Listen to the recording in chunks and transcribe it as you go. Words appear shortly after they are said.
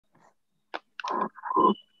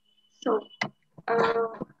So, uh,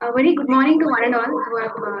 a very good morning to one and all who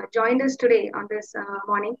have joined us today on this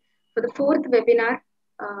morning for the fourth webinar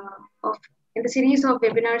of in the series of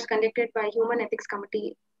webinars conducted by Human Ethics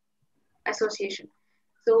Committee Association.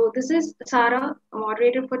 So, this is Sarah,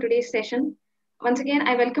 moderator for today's session. Once again,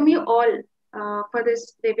 I welcome you all for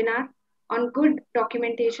this webinar on good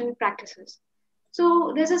documentation practices.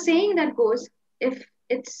 So, there's a saying that goes, if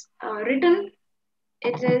it's written,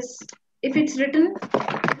 it is, if it's written,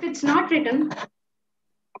 if it's not written,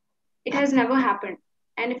 it has never happened.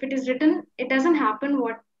 And if it is written, it doesn't happen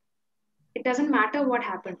what, it doesn't matter what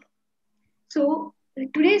happened. So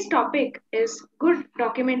today's topic is good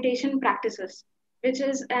documentation practices, which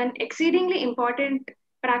is an exceedingly important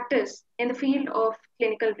practice in the field of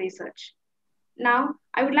clinical research. Now,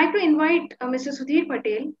 I would like to invite Mr. Sudhir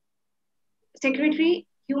Patel, Secretary,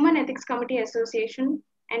 Human Ethics Committee Association,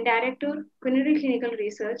 and Director, Culinary Clinical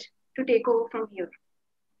Research, to take over from here.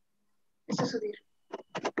 Mr. Sudhir.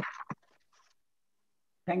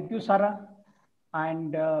 Thank you, Sarah,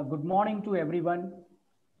 and good morning to everyone.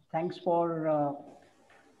 Thanks for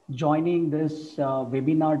joining this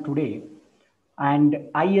webinar today. And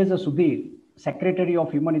I, as a Sudhir, Secretary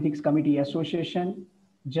of Human Ethics Committee Association,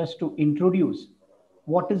 just to introduce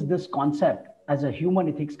what is this concept as a Human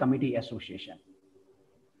Ethics Committee Association.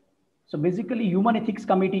 So basically, Human Ethics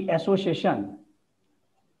Committee Association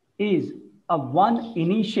is a one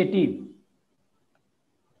initiative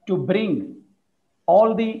to bring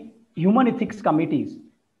all the human ethics committees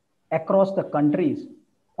across the countries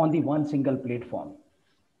on the one single platform.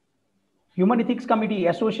 Human Ethics Committee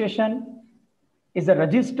Association is a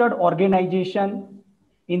registered organization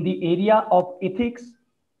in the area of ethics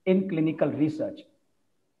in clinical research.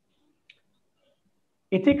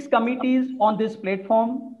 Ethics committees on this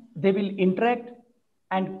platform, they will interact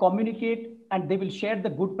and communicate, and they will share the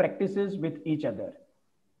good practices with each other.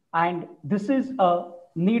 And this is a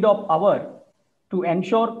need of ours to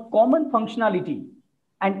ensure common functionality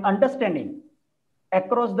and understanding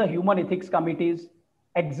across the human ethics committees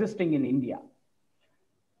existing in India.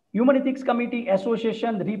 Human Ethics Committee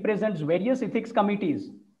Association represents various ethics committees,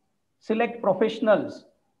 select professionals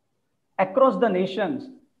across the nations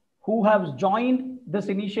who have joined this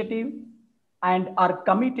initiative and are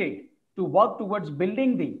committed to work towards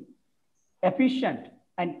building the efficient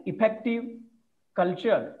and effective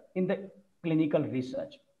culture in the clinical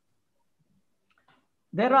research.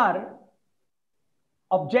 There are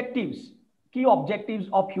objectives, key objectives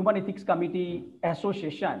of Human Ethics Committee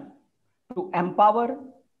Association to empower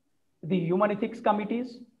the human ethics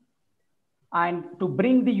committees and to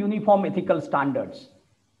bring the uniform ethical standards,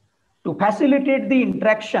 to facilitate the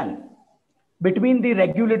interaction between the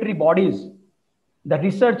regulatory bodies, the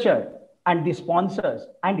researcher and the sponsors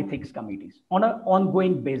and ethics committees on an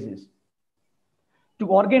ongoing basis, to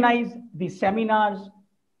organize the seminars,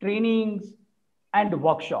 trainings, and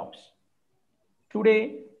workshops.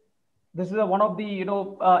 Today, this is one of the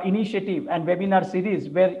initiative and webinar series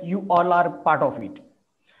where you all are part of it.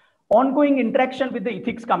 Ongoing interaction with the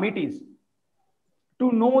ethics committees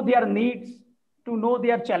to know their needs, to know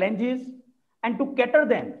their challenges, and to cater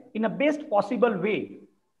them in a best possible way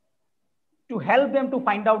to help them to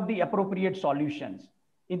find out the appropriate solutions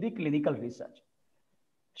in the clinical research.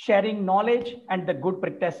 Sharing knowledge and the good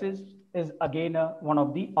practices is again one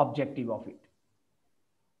of the objectives of it.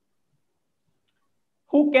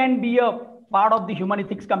 Who can be a part of the Human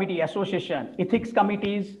Ethics Committee Association? Ethics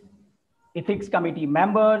committees, ethics committee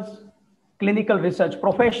members, clinical research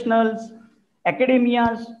professionals,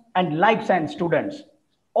 academias, and life science students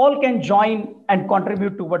all can join and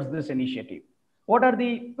contribute towards this initiative. What are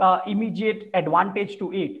the immediate advantage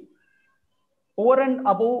to it? Over and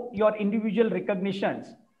above your individual recognitions,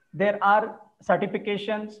 there are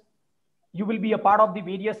certifications. You will be a part of the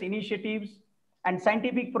various initiatives and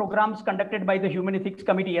scientific programs conducted by the Human Ethics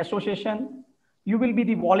Committee Association. You will be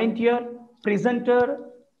the volunteer, presenter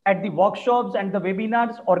at the workshops and the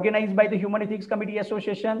webinars organized by the Human Ethics Committee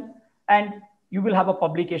Association, and you will have a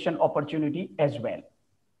publication opportunity as well.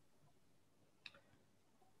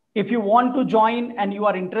 If you want to join and you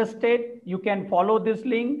are interested, you can follow this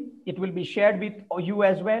link. It will be shared with you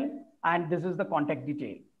as well, and this is the contact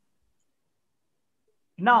detail.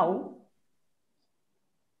 Now,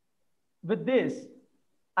 with this,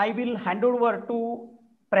 I will hand over to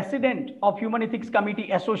President of Human Ethics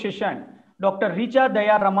Committee Association, Dr. Richa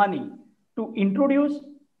Daya Ramani, to introduce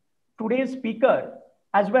today's speaker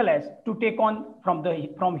as well as to take on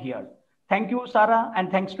from here. Thank you, Sarah,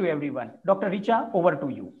 and thanks to everyone. Dr. Richa, over to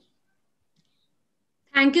you.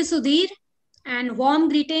 Thank you, Sudhir, and warm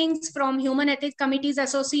greetings from Human Ethics Committees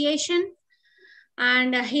Association.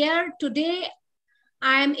 And here today,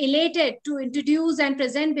 I am elated to introduce and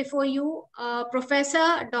present before you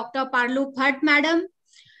Professor Dr. Parloop Bhatt, Madam,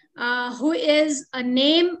 who is a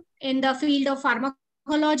name in the field of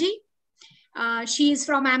pharmacology. She is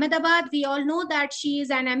from Ahmedabad. We all know that she is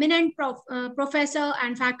an eminent professor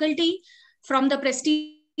and faculty from the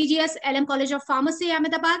prestigious LM College of Pharmacy,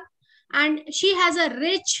 Ahmedabad. And she has a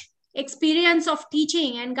rich experience of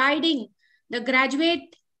teaching and guiding the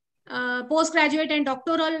graduate, postgraduate and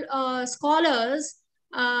doctoral scholars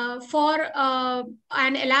for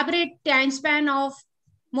an elaborate time span of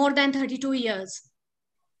more than 32 years.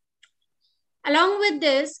 Along with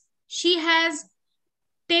this, she has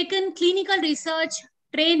taken clinical research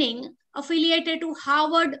training affiliated to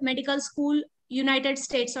Harvard Medical School, United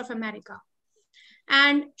States of America.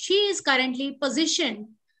 And she is currently positioned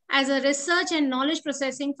as a research and knowledge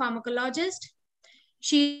processing pharmacologist.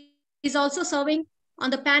 She is also serving on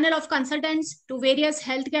the panel of consultants to various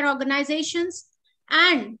healthcare organizations.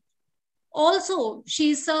 And also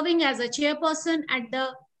she is serving as a chairperson at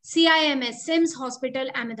the CIMS SIMS Hospital,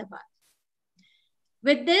 Ahmedabad.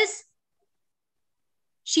 With this,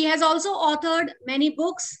 she has also authored many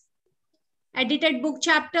books, edited book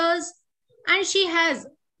chapters, and she has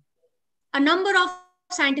a number of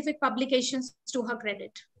scientific publications to her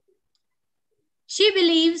credit. She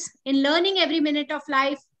believes in learning every minute of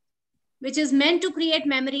life, which is meant to create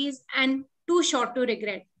memories and too short to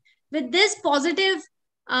regret. With this positive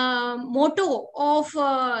motto of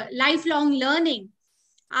lifelong learning,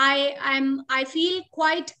 I feel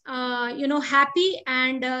quite happy,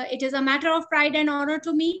 and it is a matter of pride and honor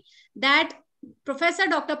to me that Professor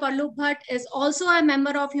Dr. Parloop Bhatt is also a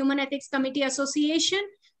member of Human Ethics Committee Association,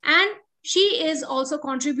 and she is also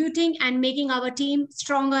contributing and making our team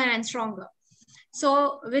stronger and stronger.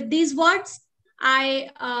 So with these words, I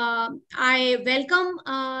welcome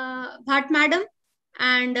Bhatt Madam,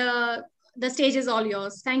 and the stage is all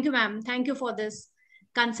yours. Thank you, ma'am. Thank you for this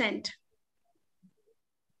consent.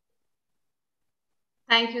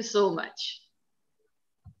 Thank you so much.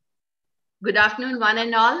 Good afternoon, one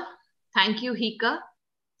and all. Thank you, HECA,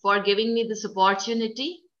 for giving me this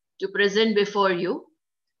opportunity to present before you.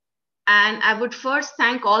 And I would first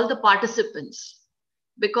thank all the participants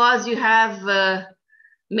because you have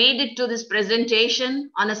made it to this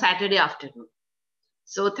presentation on a Saturday afternoon.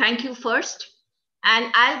 So thank you first.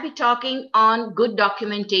 And I'll be talking on good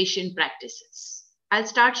documentation practices. I'll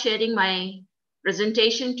start sharing my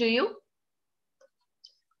presentation to you.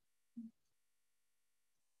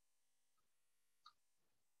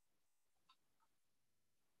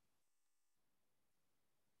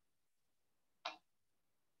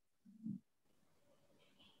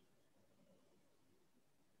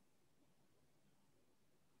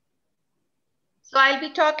 So I'll be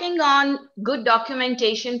talking on good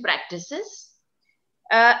documentation practices.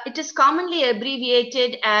 It is commonly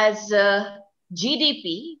abbreviated as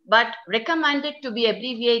GDP, but recommended to be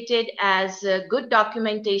abbreviated as good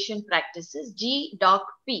documentation practices,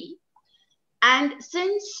 GDOC-P. And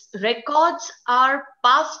since records are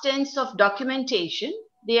past tense of documentation,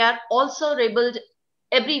 they are also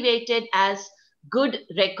abbreviated as good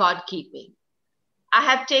record keeping. I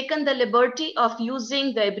have taken the liberty of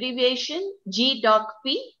using the abbreviation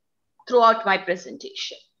GDOC-P throughout my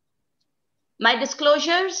presentation. My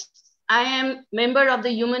disclosures: I am member of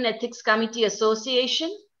the Human Ethics Committee Association.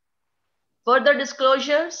 Further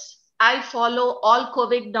disclosures: I follow all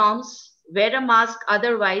COVID norms, wear a mask,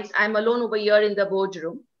 otherwise I'm alone over here in the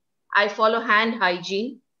boardroom. I follow hand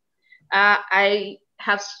hygiene. I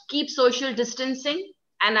keep social distancing,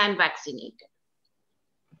 and I'm vaccinated.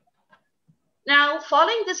 Now,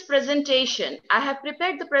 following this presentation, I have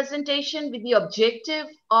prepared the presentation with the objective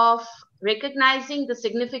of recognizing the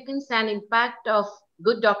significance and impact of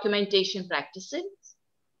good documentation practices,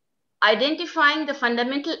 identifying the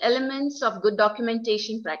fundamental elements of good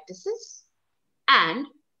documentation practices, and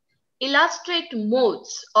illustrate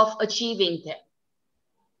modes of achieving them.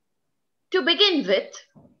 To begin with,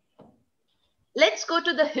 let's go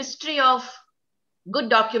to the history of good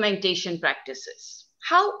documentation practices.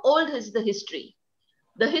 How old is the history?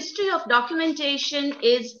 The history of documentation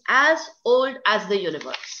is as old as the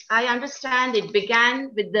universe. I understand it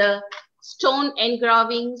began with the stone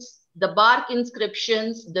engravings, the bark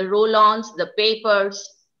inscriptions, the roll-ons, the papers.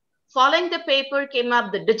 Following the paper came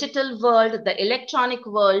up the digital world, the electronic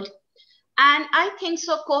world. And I think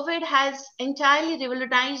so COVID has entirely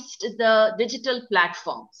revolutionized the digital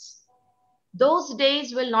platforms. Those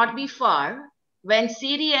days will not be far when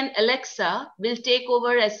Siri and Alexa will take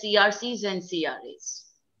over as CRCs and CRAs.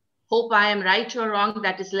 Hope I am right or wrong,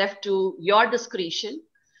 that is left to your discretion.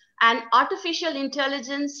 And artificial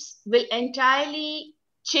intelligence will entirely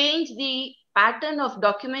change the pattern of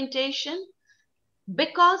documentation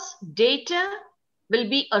because data will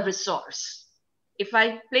be a resource. If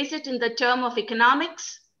I place it in the term of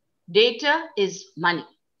economics, data is money.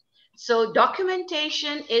 So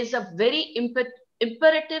documentation is a very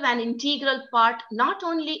imperative and integral part, not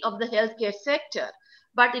only of the healthcare sector,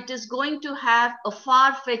 but it is going to have a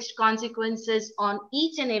far-fetched consequences on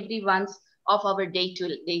each and every one of our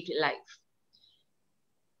day-to-day life.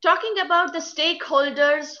 Talking about the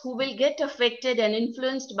stakeholders who will get affected and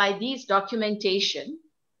influenced by these documentation.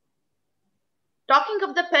 Talking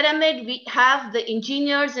of the pyramid, we have the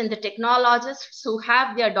engineers and the technologists who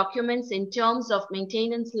have their documents in terms of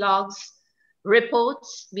maintenance logs,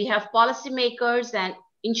 reports. We have policymakers and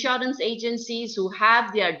insurance agencies who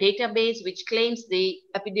have their database which claims the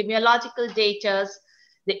epidemiological data,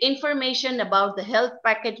 the information about the health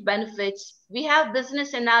package benefits. We have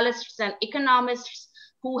business analysts and economists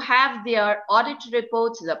who have their audit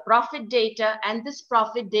reports, the profit data, and this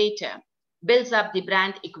profit data builds up the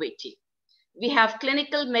brand equity. We have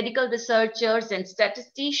clinical medical researchers and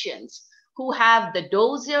statisticians who have the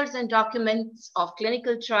dossiers and documents of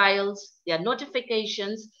clinical trials, their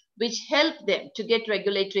notifications, which help them to get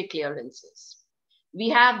regulatory clearances. We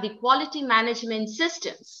have the quality management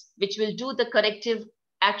systems, which will do the corrective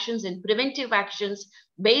actions and preventive actions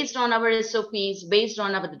based on our SOPs, based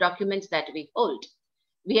on the documents that we hold.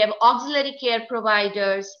 We have auxiliary care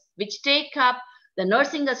providers, which take up the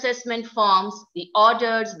nursing assessment forms, the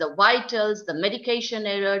orders, the vitals, the medication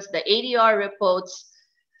errors, the ADR reports,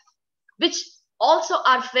 which also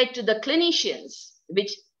are fed to the clinicians,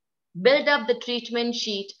 which build up the treatment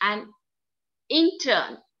sheet and in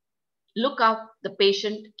turn, look up the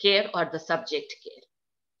patient care or the subject care.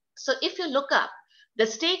 So if you look up, the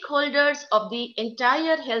stakeholders of the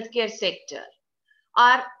entire healthcare sector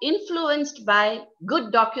are influenced by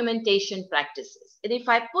good documentation practices. And if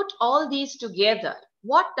I put all these together,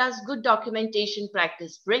 what does good documentation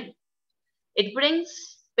practice bring? It brings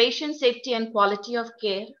patient safety and quality of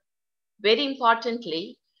care. Very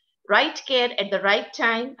importantly, right care at the right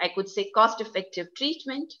time, I could say cost-effective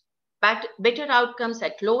treatment, better outcomes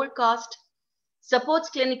at lower cost, supports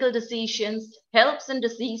clinical decisions, helps in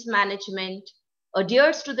disease management,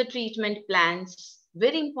 adheres to the treatment plans,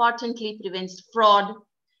 very importantly, prevents fraud,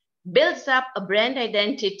 builds up a brand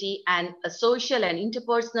identity and a social and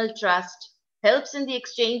interpersonal trust, helps in the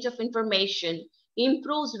exchange of information,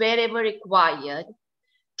 improves wherever required,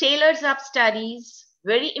 tailors up studies,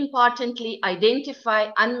 very importantly, identify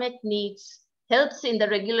unmet needs, helps in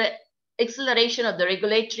the acceleration of the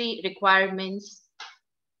regulatory requirements,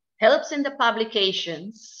 helps in the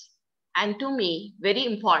publications, and to me, very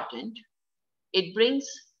important, it brings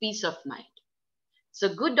peace of mind.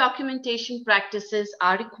 So good documentation practices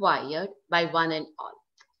are required by one and all.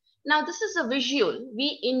 Now this is a visual.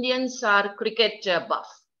 We Indians are cricket buff.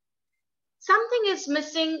 Something is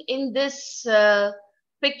missing in this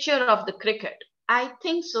picture of the cricket. I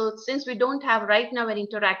think so, since we don't have right now an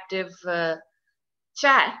interactive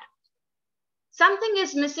chat, something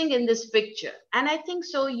is missing in this picture. And I think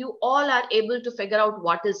so you all are able to figure out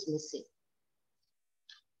what is missing.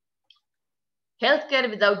 Healthcare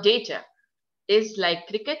without data is like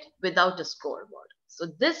cricket without a scoreboard. So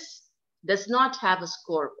this does not have a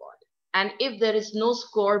scoreboard. And if there is no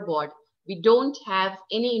scoreboard, we don't have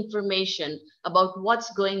any information about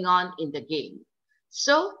what's going on in the game.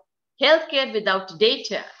 So healthcare without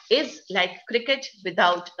data is like cricket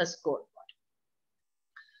without a scoreboard.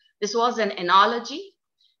 This was an analogy.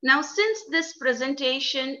 Now, since this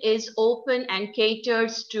presentation is open and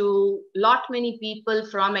caters to many people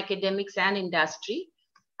from academics and industry,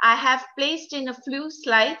 I have placed in a few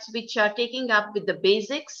slides which are taking up with the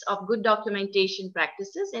basics of good documentation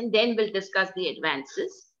practices, and then we'll discuss the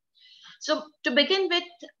advances. So to begin with,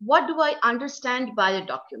 what do I understand by a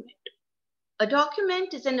document? A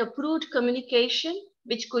document is an approved communication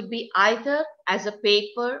which could be either as a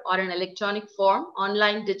paper or an electronic form,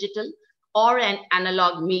 online, digital, or an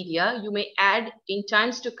analog media. You may add in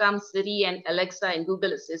times to come Siri and Alexa and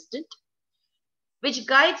Google Assistant, which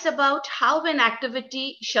guides about how an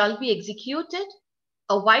activity shall be executed,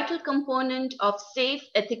 a vital component of safe,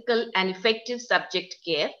 ethical, and effective subject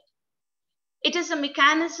care. It is a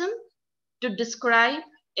mechanism to describe,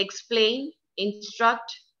 explain,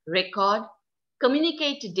 instruct, record,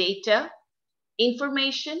 communicate data,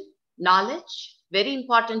 information, knowledge, very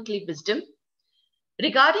importantly, wisdom,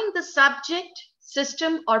 regarding the subject,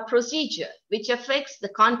 system, or procedure which affects the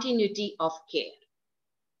continuity of care.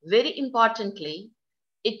 Very importantly,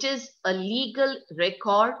 it is a legal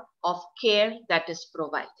record of care that is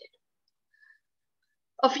provided.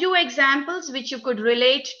 A few examples which you could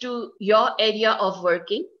relate to your area of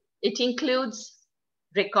working. It includes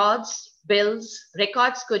records, bills.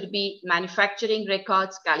 Records could be manufacturing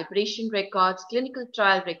records, calibration records, clinical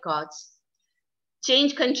trial records,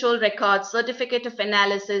 change control records, certificate of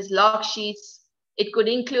analysis, log sheets. It could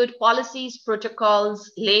include policies,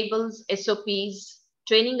 protocols, labels, SOPs,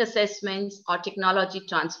 training assessments, or technology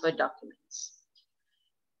transfer documents.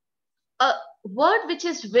 A word which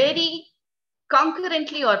is very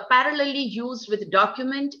concurrently or parallelly used with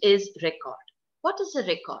document is record. What is a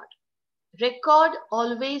record? Record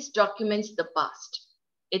always documents the past.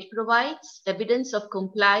 It provides evidence of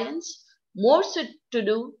compliance, more to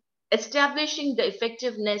do, establishing the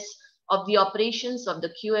effectiveness of the operations of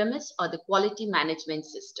the QMS or the quality management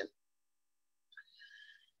system.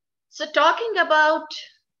 So talking about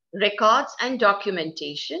records and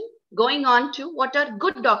documentation, going on to what are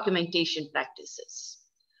good documentation practices.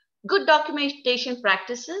 Good documentation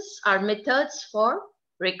practices are methods for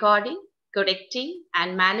recording, correcting,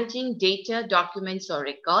 and managing data, documents, or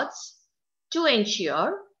records to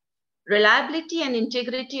ensure reliability and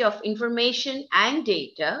integrity of information and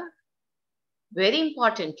data, very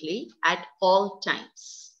importantly, at all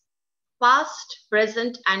times. Past,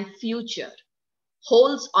 present, and future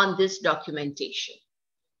holds on this documentation.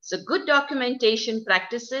 So good documentation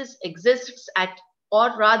practices exists at,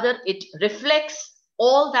 or rather it reflects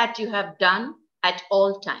all that you have done at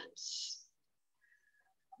all times.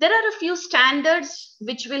 There are a few standards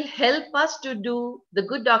which will help us to do the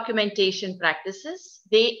good documentation practices.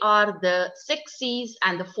 They are the 6 C's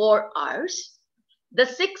and the 4 R's. The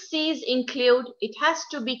 6 C's include, it has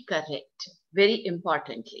to be correct, very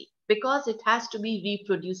importantly, because it has to be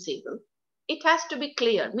reproducible. It has to be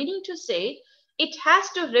clear, meaning to say, it has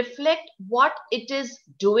to reflect what it is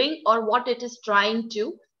doing or what it is trying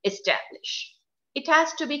to establish. It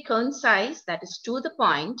has to be concise, that is to the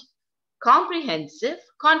point, comprehensive,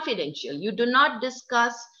 confidential. You do not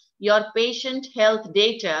discuss your patient health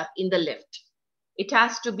data in the lift. It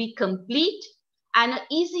has to be complete, and an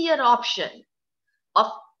easier option of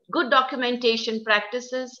good documentation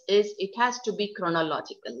practices is it has to be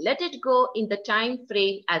chronological. Let it go in the time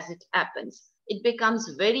frame as it happens. It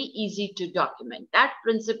becomes very easy to document. That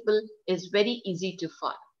principle is very easy to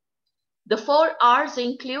follow. The 4 R's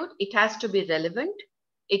include, it has to be relevant,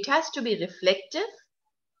 it has to be reflective,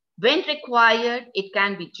 when required, it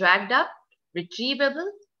can be dragged up, retrievable,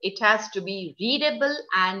 it has to be readable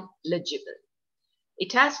and legible.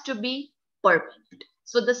 It has to be permanent.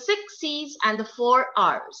 So the 6 C's and the 4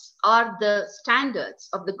 R's are the standards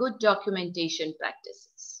of the good documentation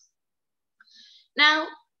practices. Now,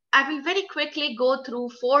 I will very quickly go through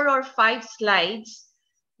 4 or 5 slides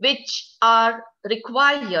which are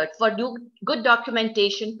required for good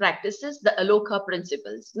documentation practices, the ALOCA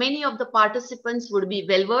principles. Many of the participants would be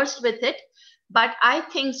well versed with it, but I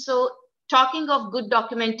think so, talking of good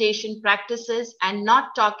documentation practices and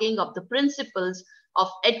not talking of the principles of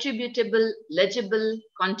attributable, legible,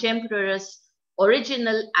 contemporaneous,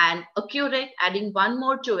 original, and accurate, adding one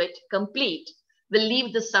more to it, complete, will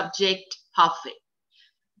leave the subject halfway.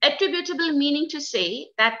 Attributable meaning to say,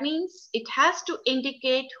 that means it has to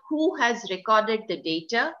indicate who has recorded the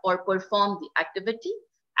data or performed the activity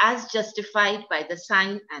as justified by the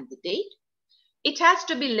sign and the date. It has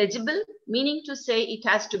to be legible, meaning to say it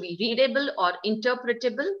has to be readable or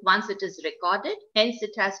interpretable once it is recorded. Hence,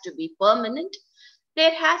 it has to be permanent.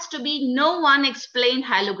 There has to be no unexplained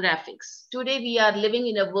holographics. Today, we are living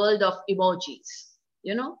in a world of emojis,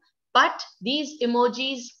 but these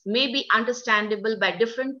emojis may be understandable by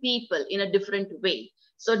different people in a different way.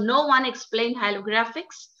 So no one explained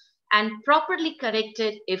holographics, and properly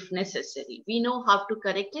corrected if necessary. We know how to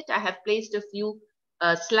correct it. I have placed a few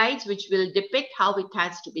slides which will depict how it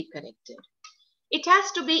has to be corrected. It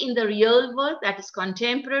has to be in the real world, that is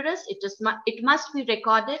contemporaneous. It must be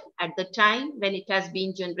recorded at the time when it has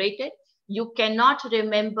been generated. You cannot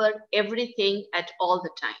remember everything at all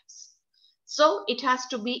the times. So it has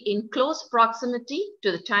to be in close proximity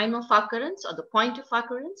to the time of occurrence or the point of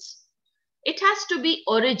occurrence. It has to be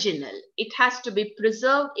original. It has to be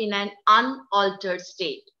preserved in an unaltered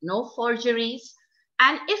state, no forgeries.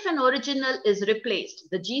 And if an original is replaced,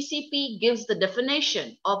 the GCP gives the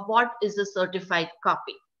definition of what is a certified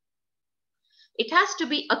copy. It has to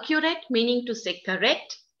be accurate, meaning to say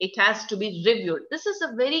correct. It has to be reviewed. This is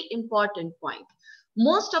a very important point.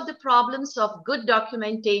 Most of the problems of good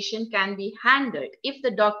documentation can be handled if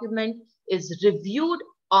the document is reviewed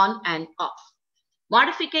on and off.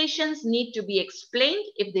 Modifications need to be explained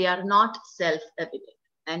if they are not self-evident.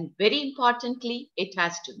 And very importantly, it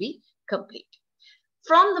has to be complete.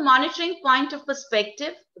 From the monitoring point of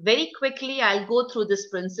perspective, very quickly, I'll go through these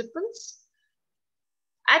principles.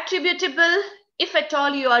 Attributable If at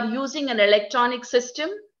all you are using an electronic system,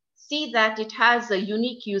 see that it has a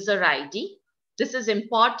unique user ID. This is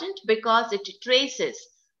important because it traces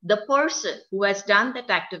the person who has done that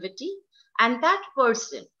activity, and that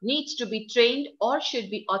person needs to be trained or should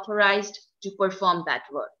be authorized to perform that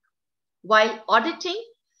work. While auditing,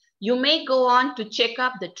 you may go on to check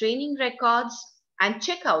up the training records and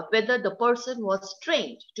check out whether the person was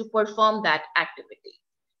trained to perform that activity.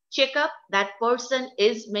 Check up that person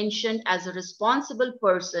is mentioned as a responsible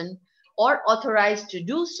person or authorized to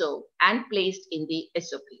do so and placed in the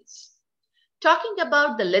SOPs. Talking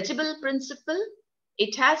about the legible principle,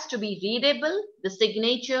 it has to be readable. The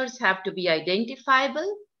signatures have to be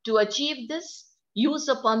identifiable. To achieve this, use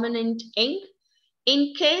a permanent ink.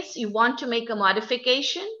 In case you want to make a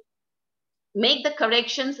modification, make the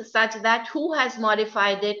corrections such that who has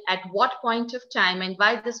modified it, at what point of time, and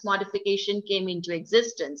why this modification came into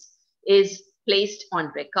existence is placed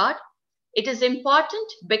on record. It is important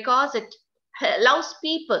because it allows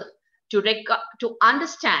people to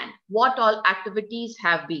understand what all activities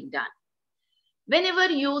have been done.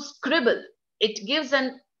 Whenever you scribble, it gives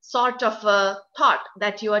a sort of a thought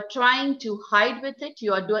that you are trying to hide with it,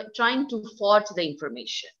 you are trying to forge the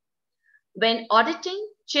information. When auditing,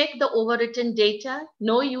 check the overwritten data,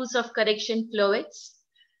 no use of correction fluids.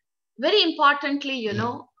 Very importantly,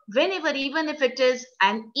 whenever, even if it is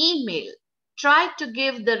an email, try to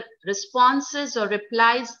give the responses or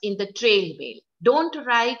replies in the trail mail. Don't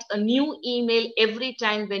write a new email every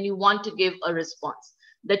time when you want to give a response.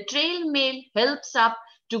 The trail mail helps up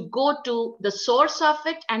to go to the source of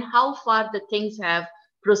it and how far the things have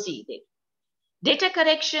proceeded. Data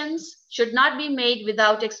corrections should not be made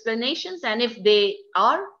without explanations, and if they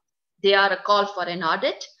are a call for an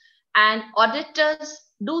audit, and auditors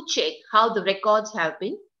do check how the records have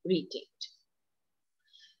been retained.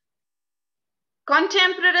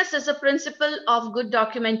 Contemporaries is a principle of good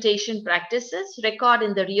documentation practices. Record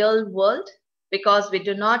in the real world because we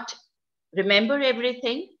do not remember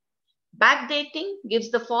everything. Backdating gives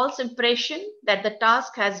the false impression that the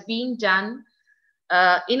task has been done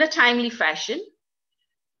in a timely fashion.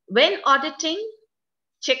 When auditing,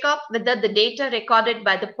 check up whether the data recorded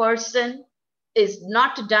by the person is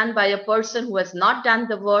not done by a person who has not done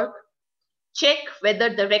the work. Check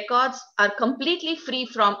whether the records are completely free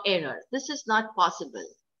from error. This is not possible.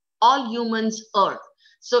 All humans err.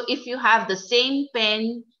 So if you have the same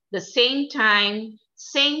pen, the same time,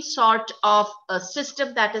 same sort of a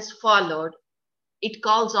system that is followed, it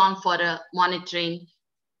calls on for a monitoring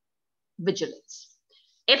vigilance.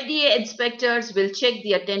 FDA inspectors will check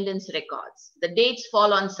the attendance records. The dates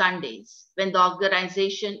fall on Sundays when the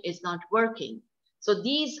organization is not working. So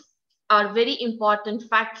these are very important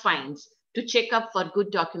fact finds to check up for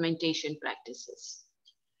good documentation practices.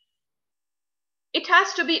 It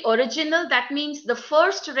has to be original. That means the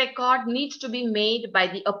first record needs to be made by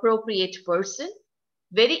the appropriate person.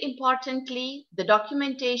 Very importantly, the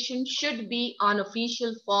documentation should be on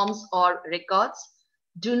official forms or records.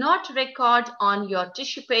 Do not record on your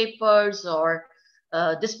tissue papers or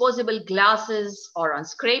disposable glasses or on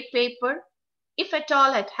scrap paper. If at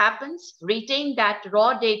all it happens, retain that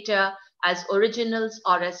raw data as originals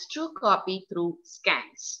or as true copy through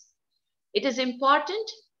scans. It is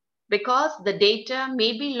important because the data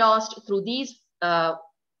may be lost through these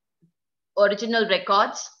original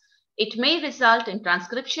records. It may result in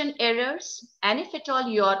transcription errors, and if at all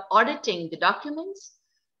you are auditing the documents,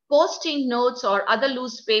 posting notes or other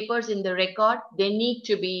loose papers in the record, they need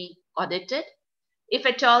to be audited. If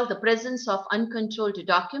at all the presence of uncontrolled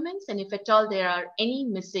documents, and if at all there are any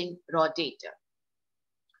missing raw data.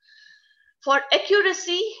 For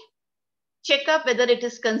accuracy, check up whether it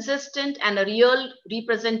is consistent and a real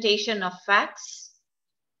representation of facts.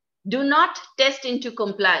 Do not test into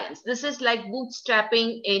compliance. This is like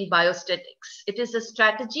bootstrapping in biostatics. It is a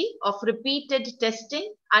strategy of repeated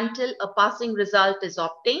testing until a passing result is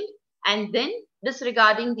obtained and then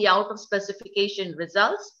disregarding the out of specification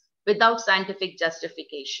results without scientific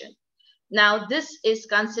justification. Now, this is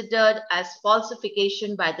considered as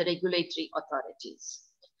falsification by the regulatory authorities.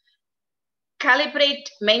 Calibrate,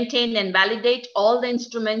 maintain, and validate all the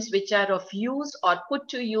instruments which are of use or put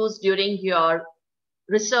to use during your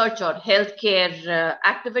research or healthcare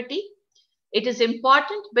activity. It is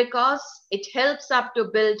important because it helps up to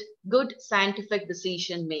build good scientific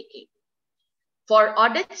decision making. For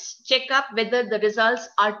audits, check up whether the results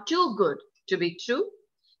are too good to be true,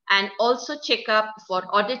 and also check up for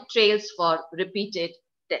audit trails for repeated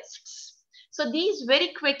tests. So these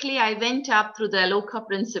very quickly I went up through the ALOCA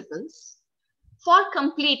principles. For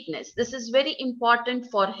completeness, this is very important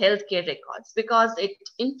for healthcare records because it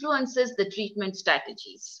influences the treatment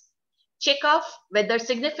strategies. check off whether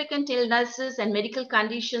significant illnesses and medical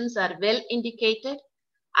conditions are well indicated.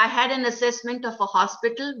 I had an assessment of a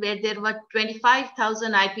hospital where there were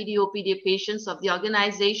 25,000 IPD, OPD patients of the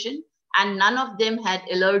organization, and none of them had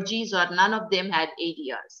allergies or none of them had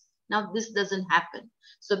ADRs. Now, this doesn't happen.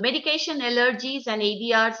 So medication allergies and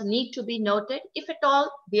ADRs need to be noted. If at all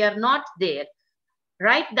they are not there,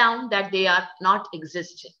 write down that they are not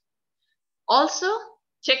existing. Also,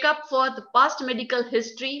 check up for the past medical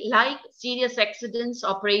history like serious accidents,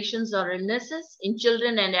 operations, or illnesses in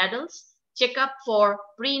children and adults. Check up for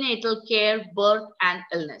prenatal care, birth, and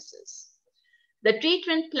illnesses. The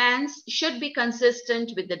treatment plans should be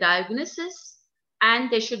consistent with the diagnosis, and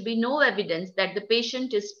there should be no evidence that the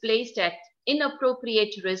patient is placed at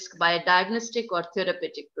inappropriate risk by a diagnostic or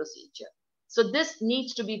therapeutic procedure. So this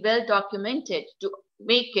needs to be well documented to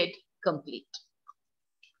make it complete.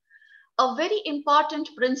 A very important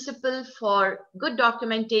principle for good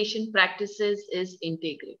documentation practices is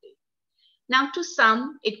integrity. Now, to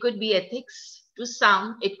some, it could be ethics. To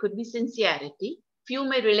some, it could be sincerity. Few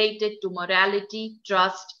may relate it to morality,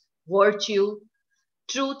 trust, virtue,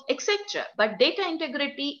 truth, etc. But data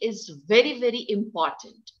integrity is very, very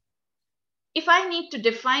important. If I need to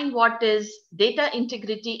define what is data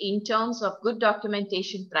integrity in terms of good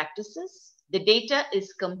documentation practices, the data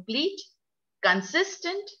is complete,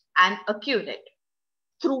 consistent, and accurate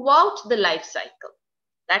throughout the life cycle.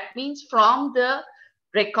 That means from the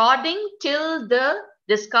recording till the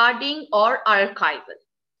discarding or archival.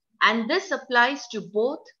 And this applies to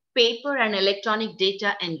both paper and electronic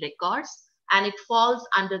data and records, and it falls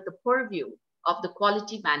under the purview of the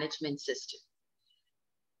quality management system.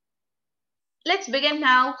 Let's begin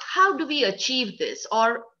now. How do we achieve this?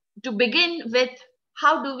 Or to begin with,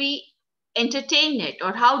 how do we entertain it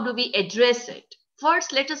or how do we address it?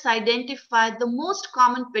 First, let us identify the most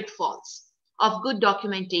common pitfalls of good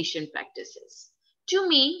documentation practices. To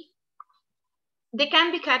me, they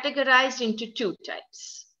can be categorized into two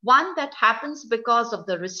types. One that happens because of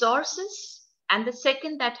the resources, and the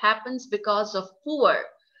second that happens because of poor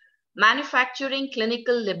manufacturing,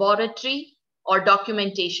 clinical laboratory, or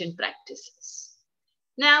documentation practices.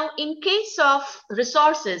 Now, in case of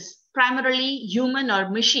resources, primarily human or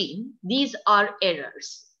machine, these are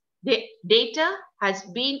errors. The data has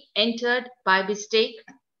been entered by mistake,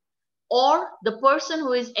 or the person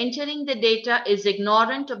who is entering the data is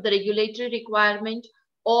ignorant of the regulatory requirement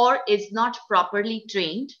or is not properly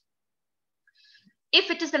trained.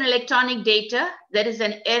 If it is an electronic data, there is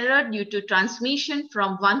an error due to transmission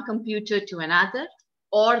from one computer to another,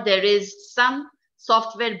 or there is some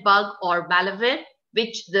software bug or malware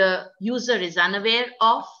which the user is unaware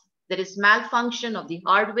of. There is malfunction of the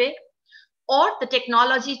hardware, or the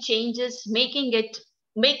technology changes,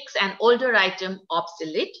 makes an older item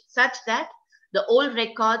obsolete such that the old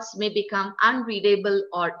records may become unreadable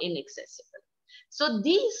or inaccessible. So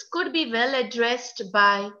these could be well addressed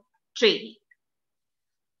by training.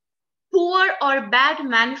 Poor or bad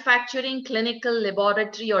manufacturing, clinical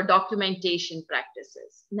laboratory, or documentation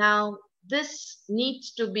practices. Now, this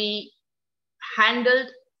needs to be handled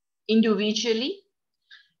individually.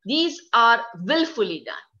 These are willfully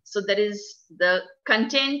done. So there is the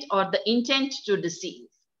content or the intent to deceive.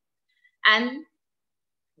 And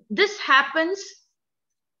this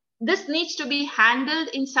needs to be handled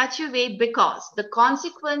in such a way because the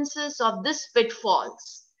consequences of this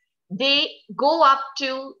pitfalls, they go up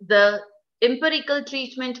to the empirical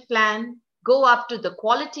treatment plan, go up to the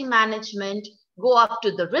quality management, go up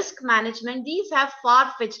to the risk management. These have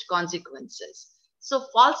far-fetched consequences. So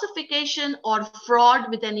falsification or fraud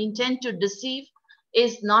with an intent to deceive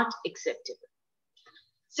is not acceptable.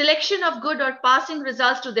 Selection of good or passing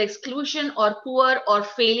results to the exclusion or poor or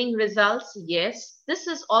failing results, yes, this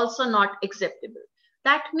is also not acceptable.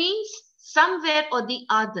 That means somewhere or the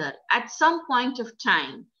other, at some point of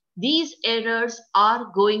time, these errors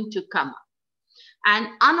are going to come up. And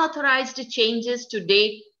unauthorized changes to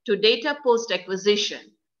data post-acquisition,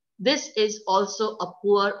 this is also a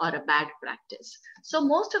poor or a bad practice. So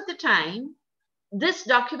most of the time, this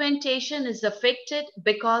documentation is affected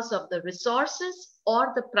because of the resources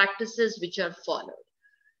or the practices which are followed.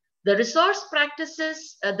 The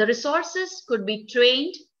resources could be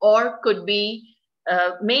trained or could be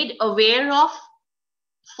made aware of.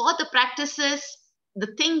 For the practices,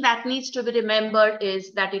 the thing that needs to be remembered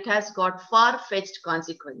is that it has got far-fetched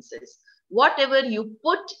consequences. Whatever you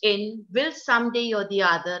put in will someday or the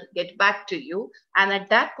other get back to you, and at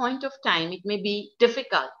that point of time, it may be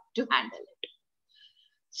difficult to handle it.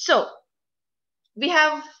 So we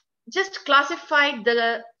have just classified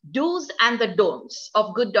the do's and the don'ts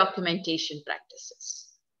of good documentation practices.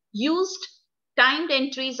 Used timed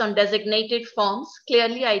entries on designated forms,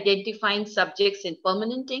 clearly identifying subjects in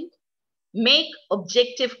permanent ink, make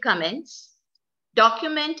objective comments,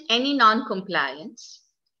 document any non-compliance,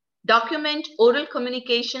 document oral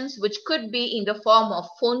communications, which could be in the form of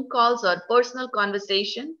phone calls or personal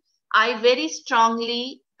conversation. I very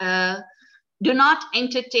strongly do not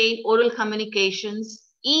entertain oral communications,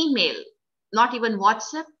 email, not even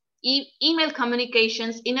WhatsApp. Email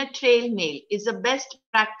communications in a trail mail is the best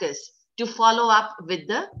practice to follow up with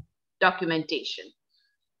the documentation.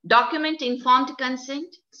 Document informed consent,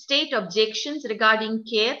 state objections regarding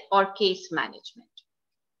care or case management.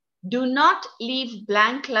 Do not leave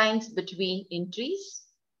blank lines between entries.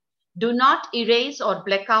 Do not erase or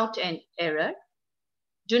black out an error.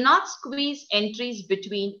 Do not squeeze entries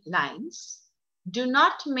between lines. Do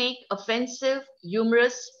not make offensive,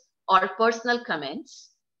 humorous, or personal comments.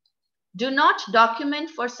 Do not document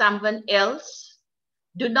for someone else.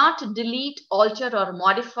 Do not delete, alter, or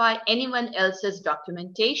modify anyone else's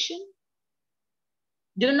documentation.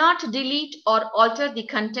 Do not delete or alter the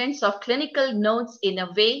contents of clinical notes in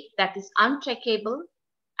a way that is untrackable.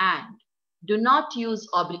 And do not use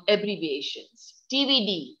abbreviations.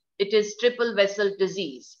 TVD, it is triple vessel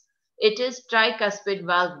disease. It is tricuspid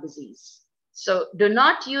valve disease. So do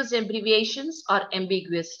not use abbreviations or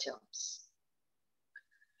ambiguous terms.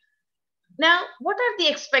 Now, what are the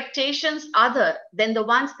expectations other than the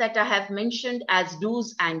ones that I have mentioned as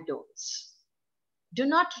do's and don'ts? Do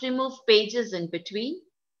not remove pages in between.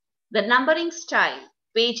 The numbering style,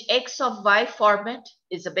 page X of Y format,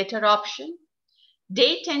 is a better option.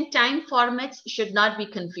 Date and time formats should not be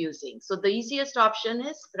confusing. So the easiest option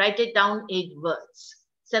is write it down in words.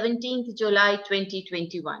 17th July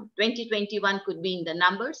 2021. 2021 could be in the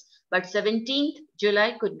numbers, but 17th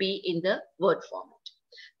July could be in the word format.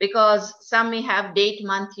 Because some may have date,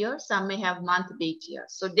 month, year, some may have month, date, year.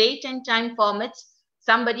 So date and time formats,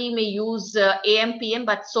 somebody may use AM, PM,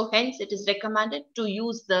 but so hence it is recommended to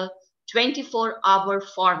use the 24-hour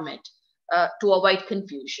format to avoid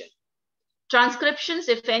confusion. Transcriptions,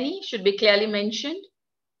 if any, should be clearly mentioned.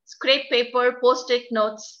 Scrape paper, post-it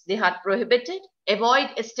notes, they are prohibited. Avoid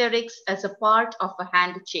asterisks as a part of a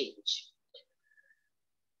hand change.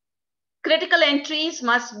 Critical entries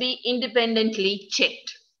must be independently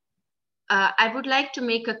checked. I would like to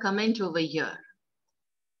make a comment over here.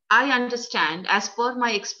 I understand, as per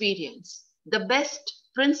my experience, the best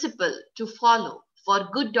principle to follow for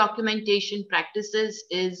good documentation practices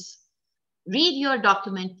is read your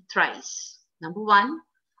document thrice. Number one,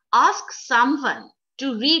 ask someone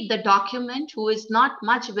to read the document who is not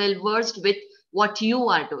much well versed with what you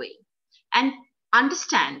are doing and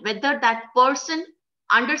understand whether that person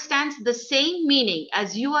understands the same meaning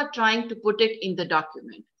as you are trying to put it in the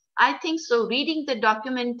document. I think so. Reading the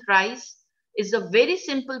document thrice is a very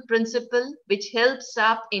simple principle which helps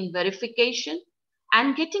up in verification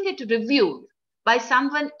and getting it reviewed by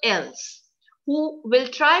someone else who will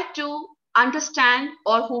try to understand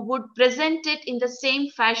or who would present it in the same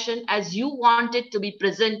fashion as you want it to be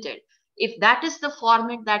presented. If that is the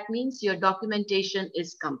format, that means your documentation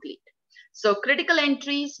is complete. So critical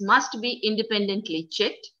entries must be independently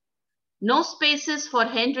checked. No spaces for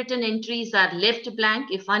handwritten entries are left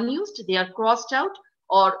blank. If unused, they are crossed out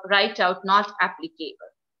or write out not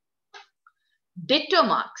applicable. Ditto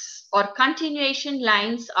marks or continuation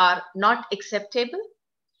lines are not acceptable.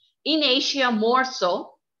 In Asia, more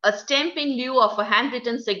so, a stamp in lieu of a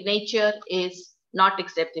handwritten signature is not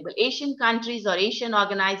acceptable. Asian countries or Asian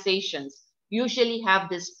organizations usually have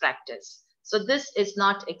this practice. So this is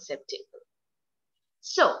not acceptable.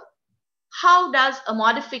 So how does a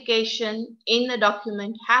modification in the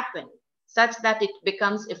document happen such that it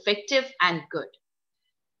becomes effective and good?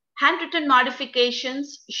 Handwritten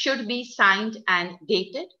modifications should be signed and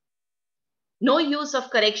dated. No use of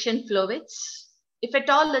correction fluids. If at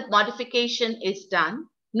all the modification is done,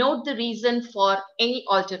 note the reason for any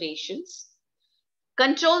alterations.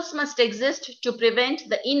 Controls must exist to prevent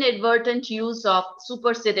the inadvertent use of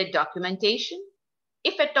superseded documentation.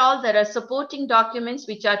 If at all there are supporting documents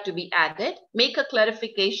which are to be added, make a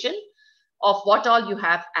clarification of what all you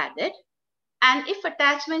have added. And if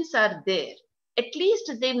attachments are there, at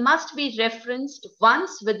least they must be referenced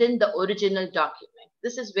once within the original document.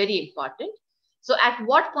 This is very important. So at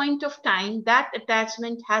what point of time that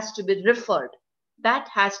attachment has to be referred, that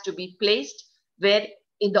has to be placed where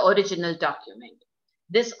in the original document.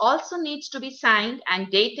 This also needs to be signed and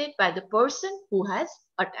dated by the person who has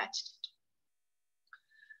attached it.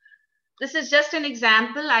 This is just an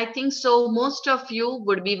example. I think so most of you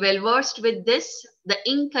would be well versed with this. The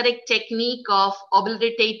incorrect technique of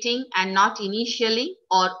obliterating and not initially,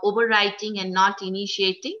 or overwriting and not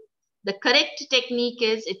initiating. The correct technique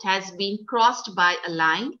is it has been crossed by a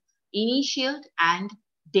line, initialed and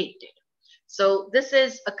dated. So this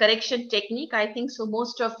is a correction technique. I think so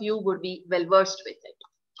most of you would be well versed with it.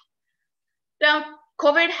 Now,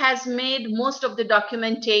 COVID has made most of the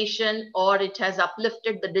documentation, or it has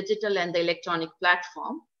uplifted the digital and the electronic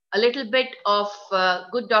platform. A little bit of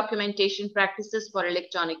good documentation practices for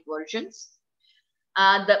electronic versions.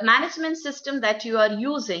 The management system that you are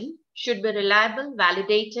using should be reliable,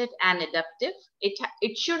 validated, and adaptive.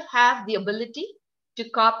 It should have the ability to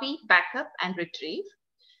copy, backup, and retrieve.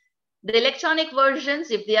 The electronic versions,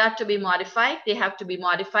 if they are to be modified, they have to be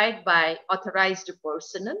modified by authorized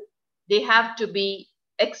personnel. They have to be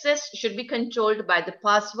access should be controlled by the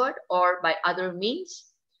password or by other means.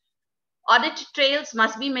 Audit trails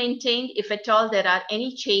must be maintained if at all there are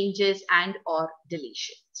any changes and or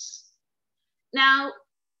deletions. Now,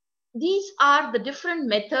 these are the different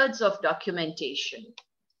methods of documentation.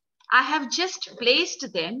 I have just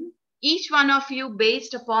placed them, each one of you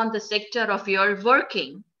based upon the sector of your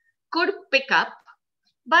working could pick up,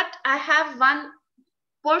 but I have one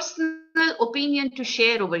personal opinion to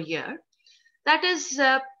share over here. That is,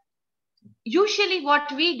 usually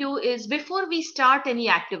what we do is before we start any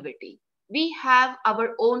activity, we have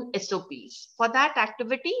our own SOPs for that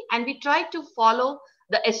activity and we try to follow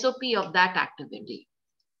the SOP of that activity.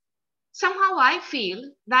 Somehow I feel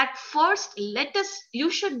that first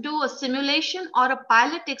you should do a simulation or a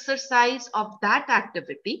pilot exercise of that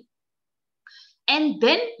activity and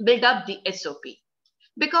then build up the SOP.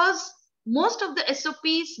 Because most of the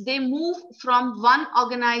SOPs, they move from one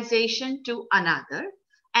organization to another,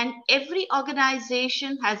 and every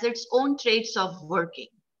organization has its own traits of working.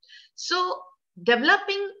 So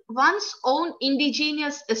developing one's own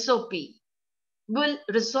indigenous SOP will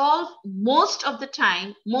resolve most of the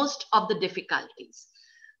time, most of the difficulties.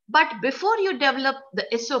 But before you develop the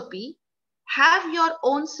SOP, have your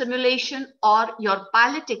own simulation or your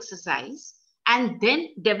pilot exercise and then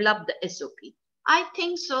develop the SOP. I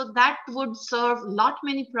think so that would serve lot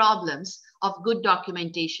many problems of good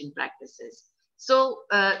documentation practices. So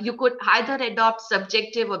you could either adopt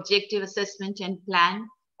subjective, objective assessment and plan,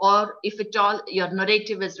 or if at all your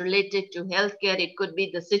narrative is related to healthcare, it could be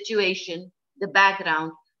the situation, the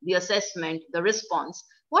background, the assessment, the response,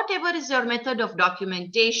 whatever is your method of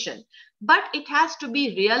documentation. But it has to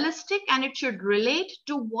be realistic and it should relate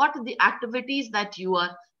to what the activities that you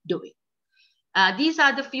are doing. These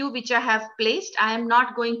are the few which I have placed. I am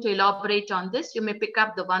not going to elaborate on this. You may pick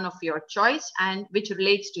up the one of your choice and which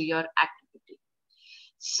relates to your activity.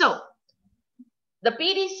 So the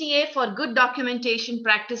PDCA for good documentation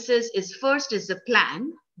practices is first is a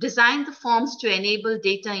plan, design the forms to enable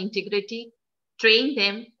data integrity, train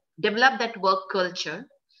them, develop that work culture,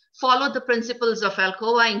 follow the principles of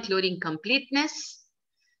ALCOA, including completeness,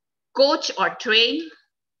 coach or train,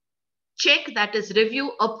 check, that is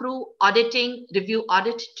review, approve, auditing, review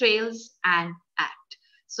audit trails, and act.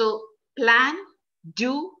 So plan,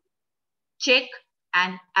 do, check,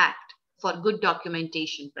 and act for good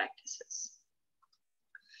documentation practices.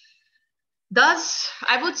 Thus,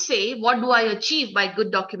 I would say, what do I achieve by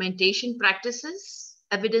good documentation practices?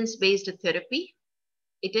 Evidence-based therapy.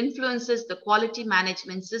 It influences the quality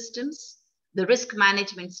management systems, the risk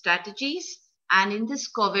management strategies, and in this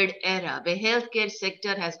COVID era, the healthcare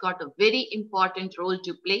sector has got a very important role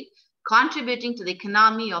to play, contributing to the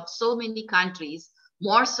economy of so many countries,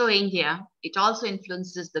 more so India. It also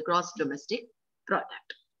influences the gross domestic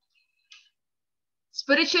product.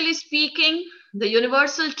 Spiritually speaking, the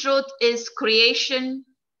universal truth is creation,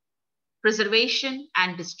 preservation,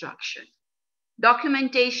 and destruction.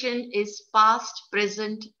 Documentation is past,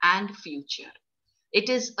 present, and future. It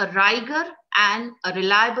is a rigor and a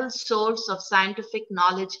reliable source of scientific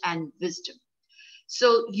knowledge and wisdom.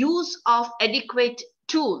 So use of adequate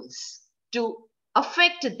tools to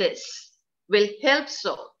affect this will help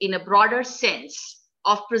so in a broader sense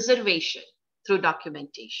of preservation through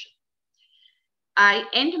documentation. I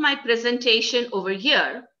end my presentation over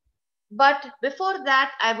here, but before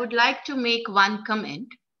that, I would like to make one comment.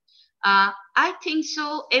 I think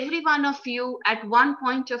so every one of you at one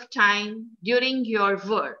point of time during your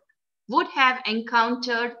work would have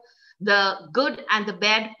encountered the good and the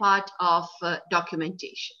bad part of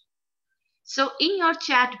documentation. So in your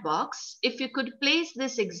chat box, if you could place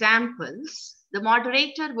these examples, the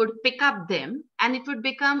moderator would pick up them and it would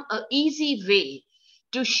become an easy way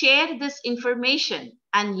to share this information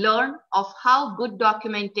and learn of how good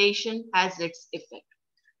documentation has its effect.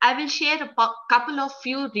 I will share a couple of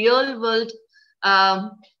few real world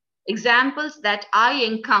examples that I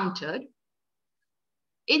encountered.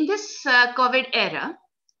 In this COVID era,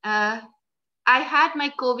 I had my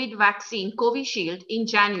COVID vaccine, Covishield, in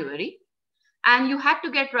January, and you had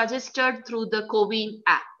to get registered through the CoWIN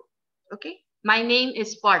app. Okay. My name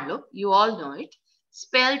is Parloop. You all know it,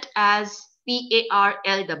 spelled as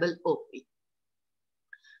P-A-R-L-O-O-P.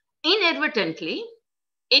 Inadvertently,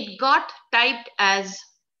 it got typed as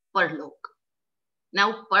Parloop.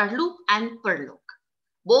 Now, Parloop and Parloop,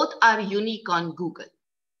 both are unique on Google.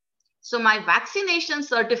 So my vaccination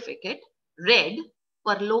certificate read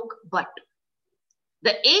Parloop Bhatt.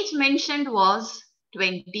 The age mentioned was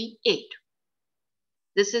 28.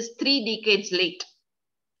 This is 3 decades late.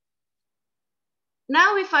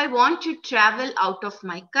 Now, if I want to travel out of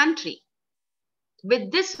my country with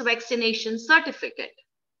this vaccination certificate,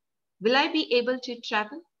 will I be able to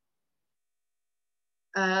travel?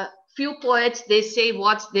 Few poets, they say,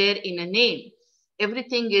 what's there in a name?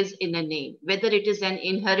 Everything is in a name, whether it is an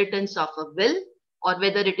inheritance of a will, or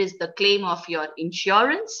whether it is the claim of your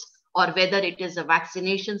insurance, or whether it is a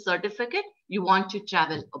vaccination certificate, you want to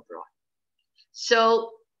travel abroad.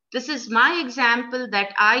 So this is my example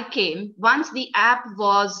that I came once the app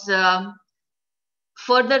was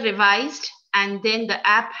further revised, and then the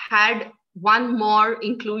app had one more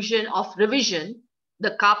inclusion of revision.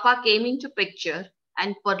 The kappa came into picture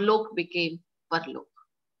and Parloop became Parloop.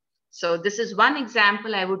 So this is one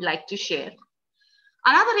example I would like to share.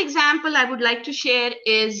 Another example I would like to share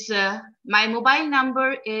is my mobile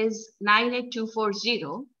number is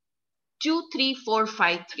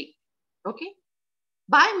 98240-23453. Okay.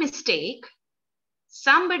 By mistake,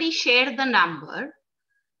 somebody shared the number,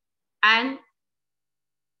 and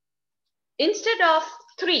instead of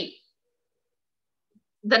 3,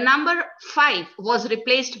 the number 5 was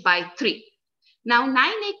replaced by 3. Now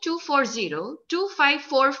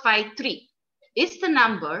 98240-25453 is the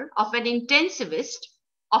number of an intensivist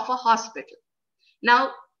of a hospital.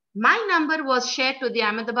 Now, my number was shared to the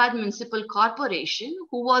Ahmedabad Municipal Corporation,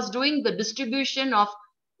 who was doing the distribution of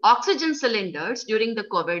oxygen cylinders during the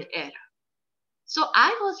COVID era. So I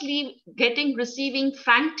was receiving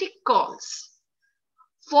frantic calls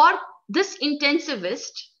for this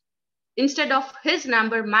intensivist. Instead of his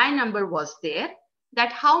number, my number was there,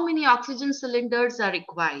 that how many oxygen cylinders are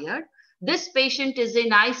required. This patient is in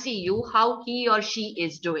ICU, how he or she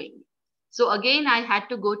is doing. So again, I had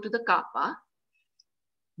to go to the kappa,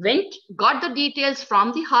 got the details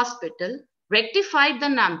from the hospital, rectified the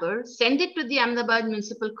number, send it to the Ahmedabad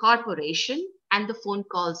Municipal Corporation, and the phone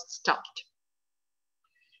calls stopped.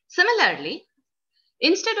 Similarly,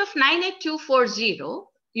 instead of 98240,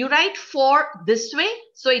 you write 4 this way,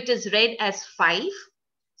 so it is read as 5.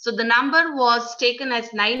 So the number was taken as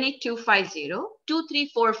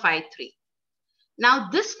 98250-23453. Now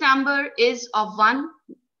this number is of one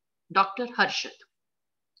Dr. Harshad.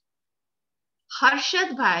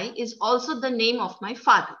 Harshad Bhai is also the name of my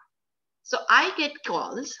father. So I get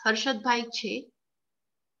calls, Harshad Bhai che.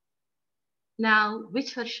 Now,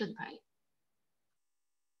 which Harshad Bhai?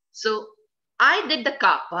 So I did the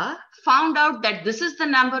kappa, found out that this is the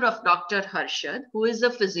number of Dr. Harshad, who is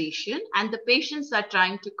a physician, and the patients are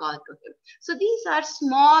trying to call to him. So these are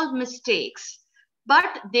small mistakes,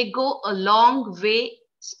 but they go a long way,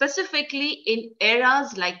 specifically in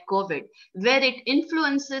eras like COVID, where it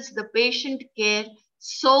influences the patient care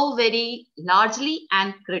so very largely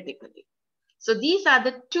and critically. So these are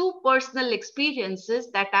the 2 personal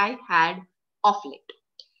experiences that I had of late.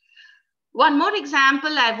 One more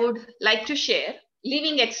example I would like to share,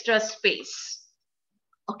 leaving extra space.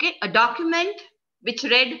 Okay, a document which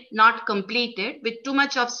read not completed with too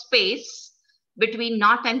much of space between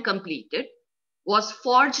not and completed was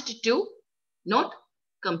forged to not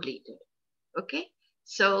completed. Okay,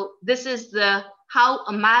 so this is how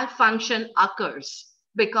a malfunction occurs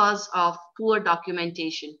because of poor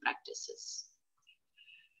documentation practices.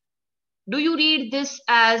 Do you read this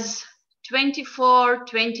as 24,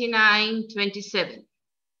 29, 27?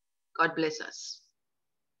 God bless us.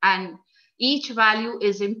 And each value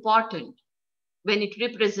is important when it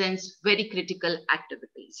represents very critical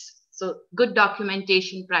activities. So good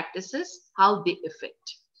documentation practices, how they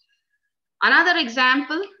affect. Another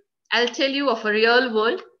example, I'll tell you of a real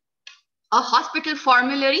world. A hospital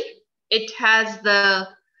formulary, it has the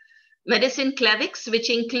medicine Clavix, which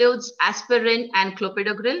includes aspirin and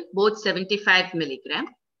clopidogrel, both 75 milligram.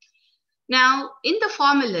 Now, in the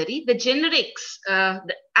formulary, the generics,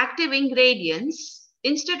 the active ingredients,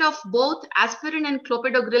 instead of both aspirin and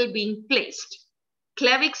clopidogrel being placed,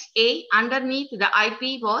 Clavix A underneath the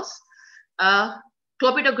IP was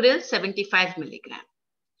clopidogrel 75 milligram.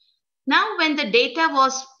 Now, when the data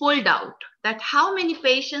was pulled out, that how many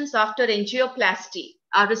patients after angioplasty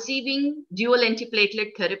are receiving dual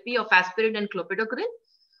antiplatelet therapy of aspirin and clopidogrel,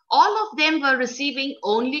 all of them were receiving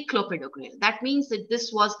only clopidogrel. That means that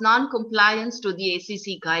this was non-compliance to the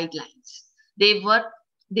ACC guidelines. They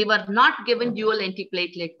were not given dual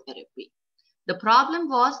antiplatelet therapy. The problem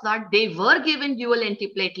was that they were given dual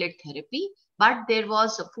antiplatelet therapy, but there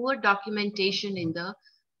was a poor documentation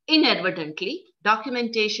inadvertently,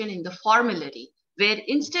 documentation in the formulary, where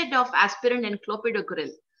instead of aspirin and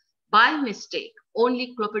clopidogrel, by mistake,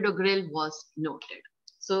 only clopidogrel was noted.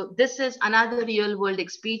 So this is another real world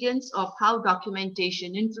experience of how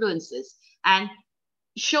documentation influences and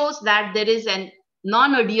shows that there is a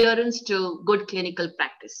non-adherence to good clinical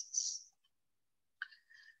practices.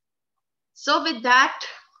 So with that,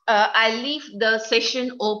 I leave the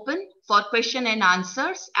session open for question and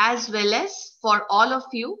answers, as well as for all of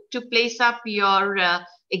you to place up your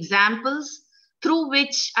examples, through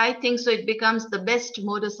which I think so it becomes the best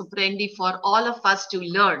modus operandi for all of us to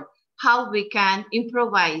learn how we can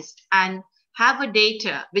improvise and have a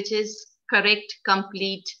data which is correct,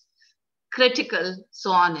 complete, critical, so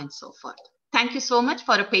on and so forth. Thank you so much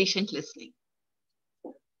for a patient listening.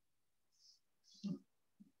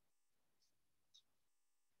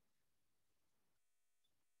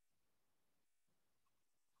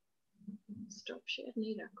 Stop share.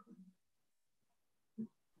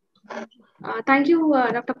 Thank you,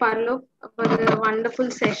 Dr. Parloop, for the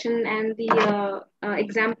wonderful session and the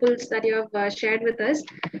examples that you have shared with us.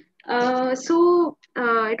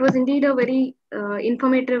 It was indeed a very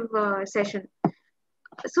informative session.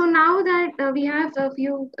 So now that we have a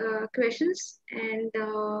few questions, and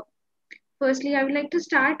firstly, I would like to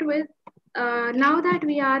start with, now that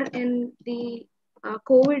we are in the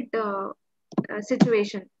COVID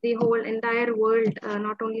situation, the whole entire world,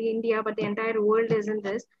 not only India, but the entire world is in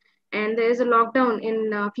this, and there is a lockdown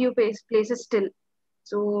in a few places still.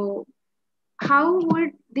 So how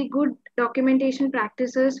would the good documentation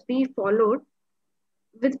practices be followed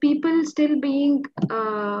with people still being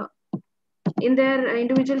in their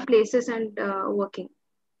individual places and working?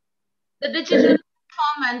 The digital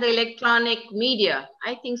platform and the electronic media,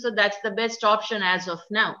 I think so that's the best option as of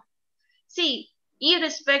now. See,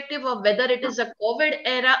 irrespective of whether it is a COVID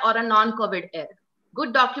era or a non-COVID era,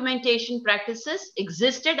 good documentation practices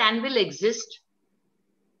existed and will exist.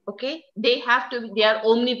 Okay, they are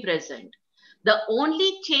omnipresent. The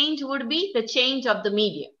only change would be the change of the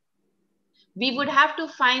media. We would have to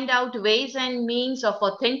find out ways and means of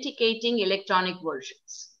authenticating electronic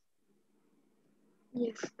versions.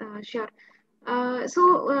 Yes, sure.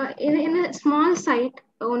 In a small site,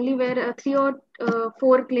 only where 3 or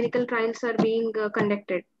 4 clinical trials are being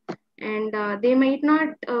conducted, and they might not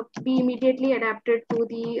be immediately adapted to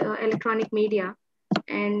the electronic media.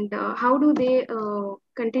 And how do they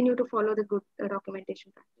continue to follow the good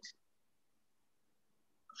documentation practice?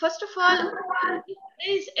 First of all, in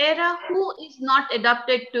today's era, who is not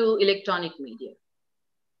adapted to electronic media?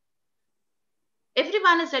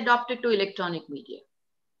 Everyone is adapted to electronic media.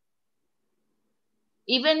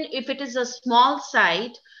 Even if it is a small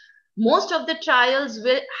site, most of the trials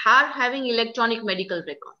are having electronic medical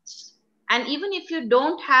records. And even if you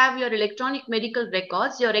don't have your electronic medical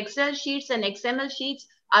records, your Excel sheets and XML sheets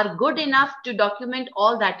are good enough to document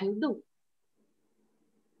all that you do.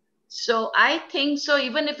 So I think so,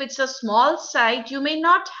 even if it's a small site, you may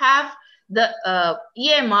not have the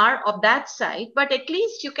EMR of that site, but at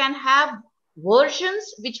least you can have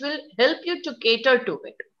versions which will help you to cater to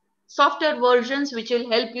it. Software versions which will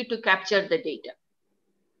help you to capture the data.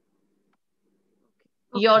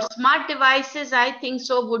 Okay. Your smart devices, I think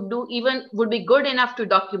so, would be good enough to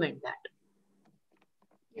document that.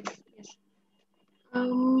 Yes, yes.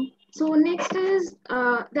 So next is,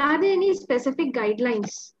 are there any specific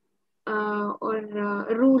guidelines or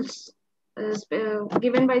rules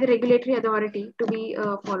given by the regulatory authority to be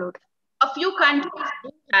followed? A few countries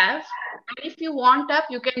do have, and if you want up,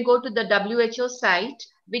 you can go to the WHO site,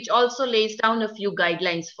 which also lays down a few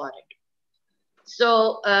guidelines for it.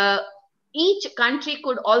 So each country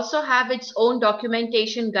could also have its own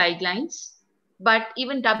documentation guidelines, but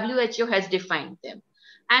even WHO has defined them.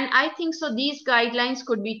 And I think so these guidelines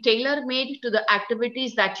could be tailor-made to the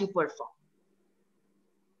activities that you perform.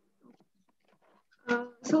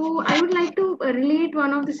 So I would like to relate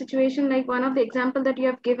one of the situation, like one of the example that you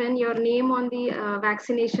have given, your name on the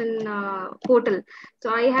vaccination portal.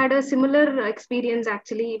 So I had a similar experience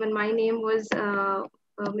actually. Even my name was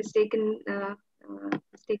mistaken.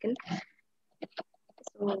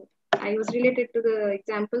 So I was related to the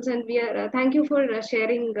examples, and we are. Thank you for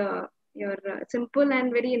sharing your simple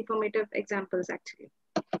and very informative examples. Actually,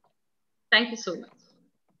 thank you so much.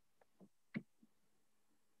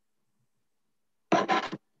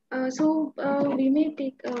 We may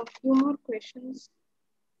take a few more questions.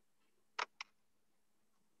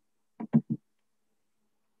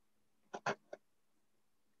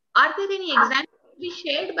 there any examples to be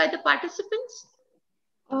shared by the participants?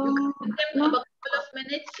 You can give them No. a couple of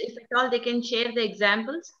minutes, if at all they can share the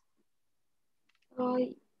examples.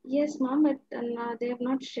 Yes, ma'am, but they have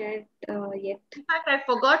not shared yet. In fact, I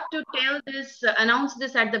forgot to tell this, announce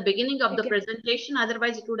this at the beginning of the Okay. presentation.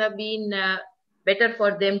 Otherwise, it would have been better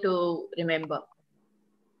for them to remember.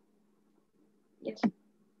 Yes.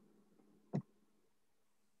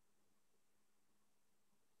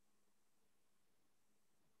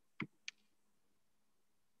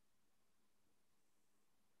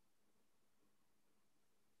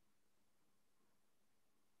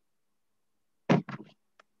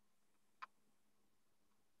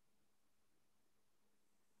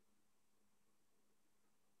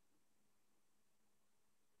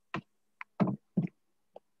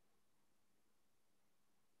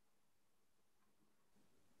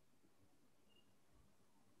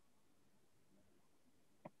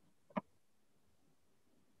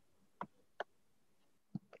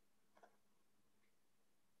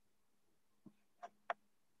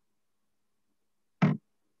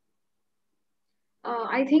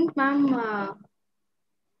 I think, ma'am,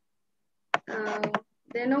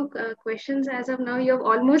 there are no questions as of now. You have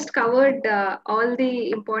almost covered all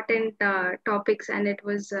the important topics, and it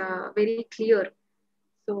was very clear.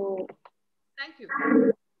 So, Thank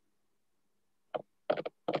you.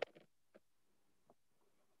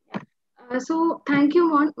 So thank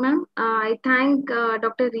you, ma'am. I thank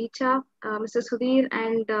Dr. Richa, Mr. Sudhir,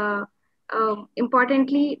 and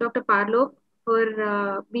importantly, Dr. Parloop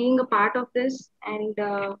for being a part of this and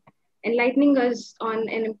enlightening us on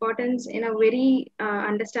an importance in a very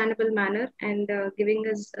understandable manner and giving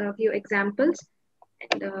us a few examples.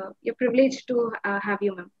 And you're privileged to have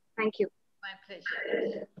you, ma'am. Thank you. My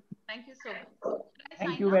pleasure. Thank you so much.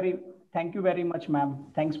 Thank you very much, ma'am.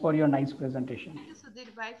 Thanks for your nice presentation. Thank you,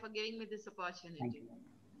 Sudhir Bhai, for giving me this opportunity.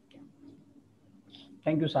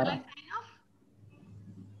 Thank you, Shall I Sarah. sign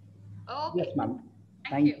off? Okay. Yes, ma'am.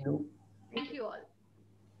 Thank you. You. Thank you all.